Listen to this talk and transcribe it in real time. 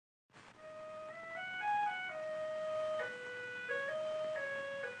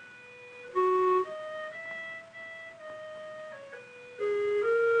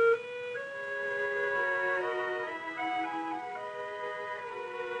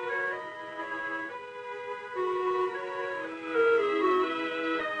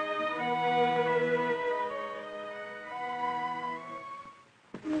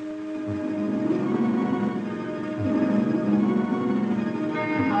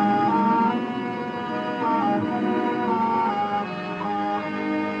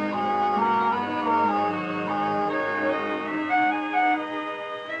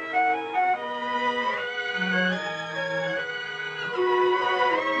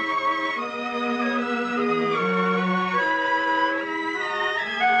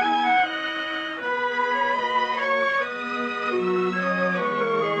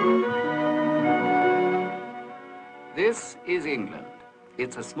is England.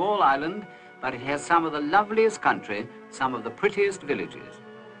 It's a small island, but it has some of the loveliest country, some of the prettiest villages,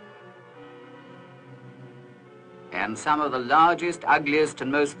 and some of the largest, ugliest,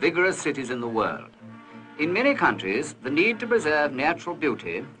 and most vigorous cities in the world. In many countries, the need to preserve natural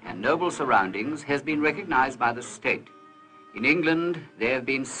beauty and noble surroundings has been recognized by the state. In England, they have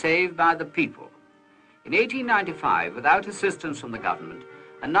been saved by the people. In 1895, without assistance from the government,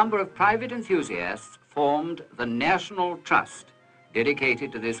 a number of private enthusiasts formed the National Trust,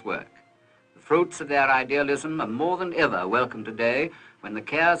 dedicated to this work. The fruits of their idealism are more than ever welcome today, when the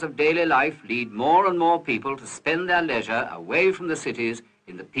cares of daily life lead more and more people to spend their leisure away from the cities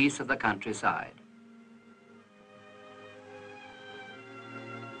in the peace of the countryside.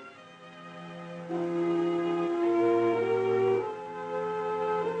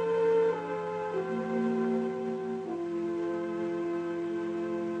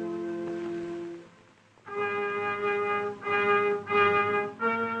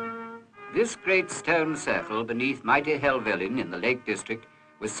 This great stone circle beneath mighty Helvellyn in the Lake District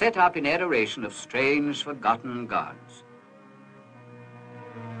was set up in adoration of strange, forgotten gods.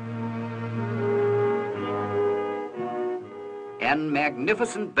 An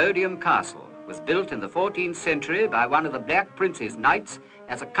magnificent Bodiam castle was built in the 14th century by one of the Black Prince's knights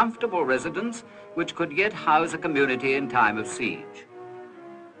as a comfortable residence which could yet house a community in time of siege.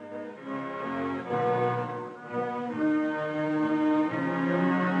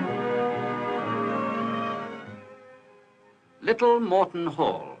 Little Moreton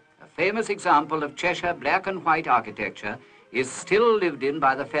Hall, a famous example of Cheshire black and white architecture, is still lived in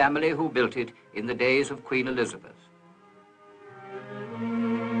by the family who built it in the days of Queen Elizabeth.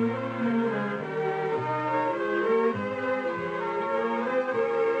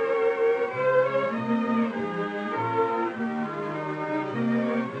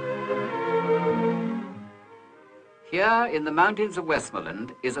 Here in the mountains of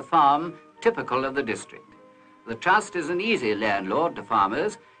Westmoreland is a farm typical of the district. The Trust is an easy landlord to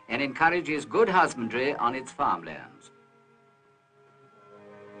farmers and encourages good husbandry on its farmlands.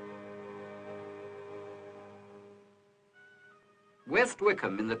 West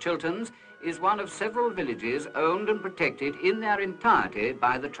Wycombe in the Chilterns is one of several villages owned and protected in their entirety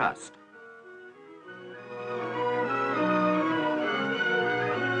by the Trust.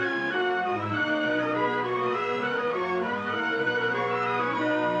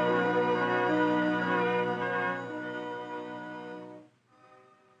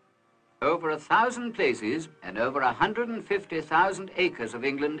 Over 1,000 places and over 150,000 acres of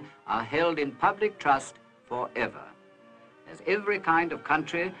England are held in public trust forever. There's every kind of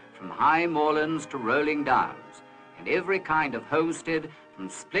country, from high moorlands to rolling downs, and every kind of homestead, from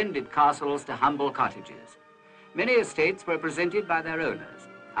splendid castles to humble cottages. Many estates were presented by their owners.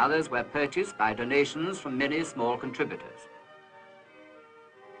 Others were purchased by donations from many small contributors.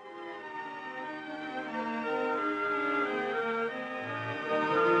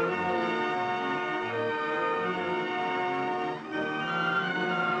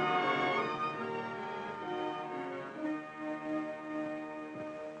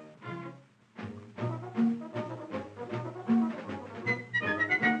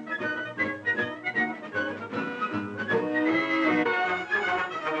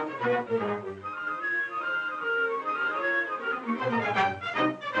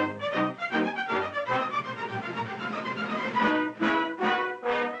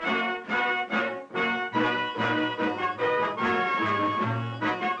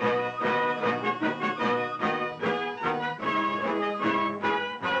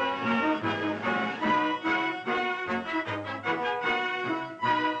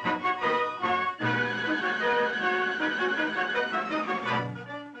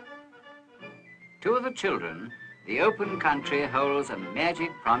 To the children, the open country holds a magic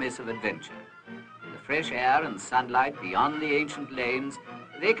promise of adventure. In the fresh air and sunlight beyond the ancient lanes,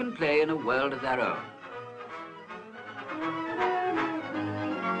 they can play in a world of their own.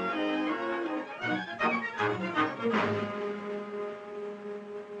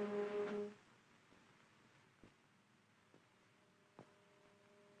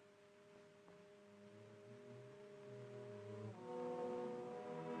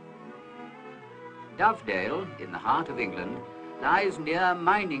 Dovedale, in the heart of England, lies near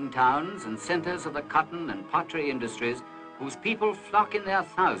mining towns and centres of the cotton and pottery industries, whose people flock in their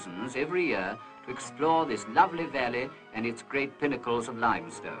thousands every year to explore this lovely valley and its great pinnacles of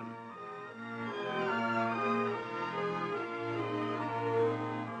limestone.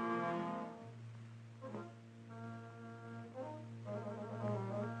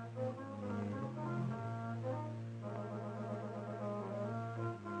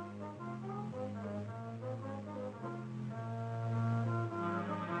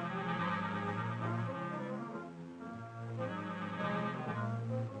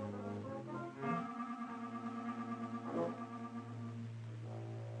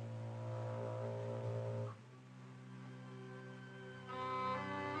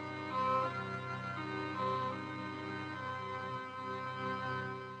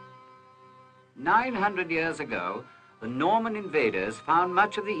 900 years ago, the Norman invaders found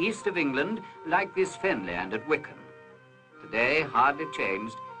much of the east of England like this fenland at Wycombe. Today, hardly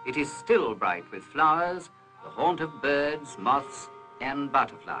changed, it is still bright with flowers, the haunt of birds, moths, and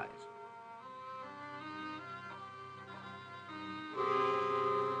butterflies.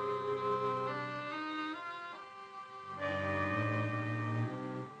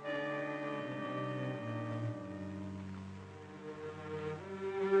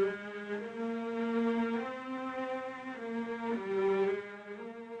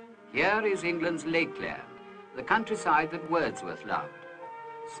 Here is England's lakeland, the countryside that Wordsworth loved.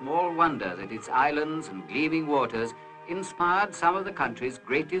 Small wonder that its islands and gleaming waters inspired some of the country's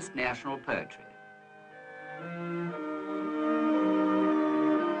greatest national poetry.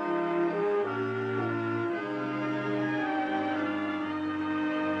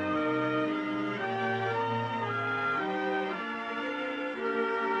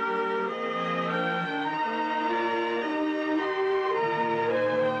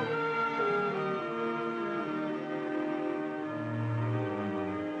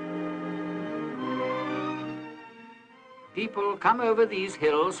 People come over these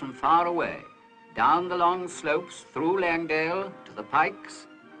hills from far away, down the long slopes, through Langdale to the Pikes,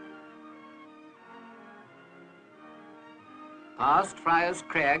 past Friars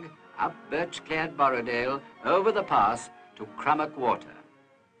Crag, up birch-clad Borrowdale, over the pass to Crummock Water.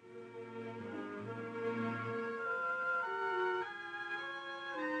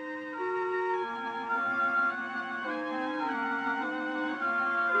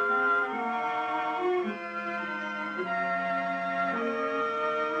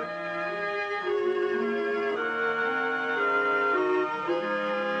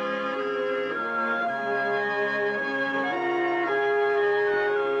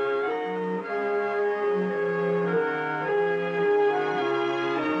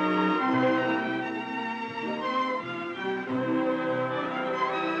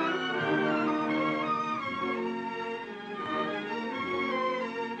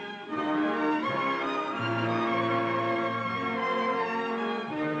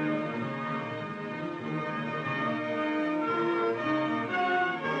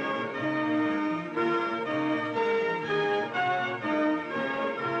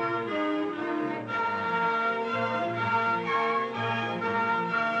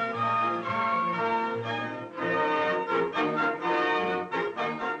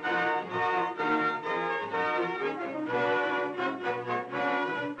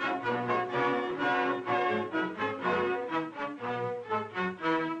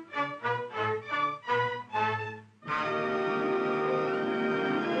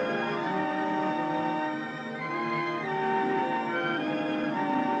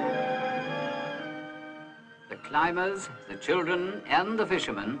 Climbers, the children, and the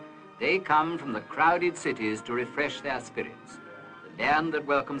fishermen, they come from the crowded cities to refresh their spirits. The land that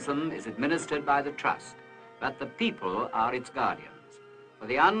welcomes them is administered by the Trust, but the people are its guardians. For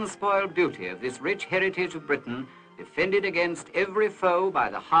the unspoiled beauty of this rich heritage of Britain, defended against every foe by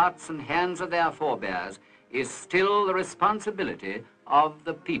the hearts and hands of their forebears, is still the responsibility of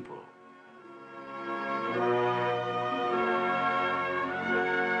the people.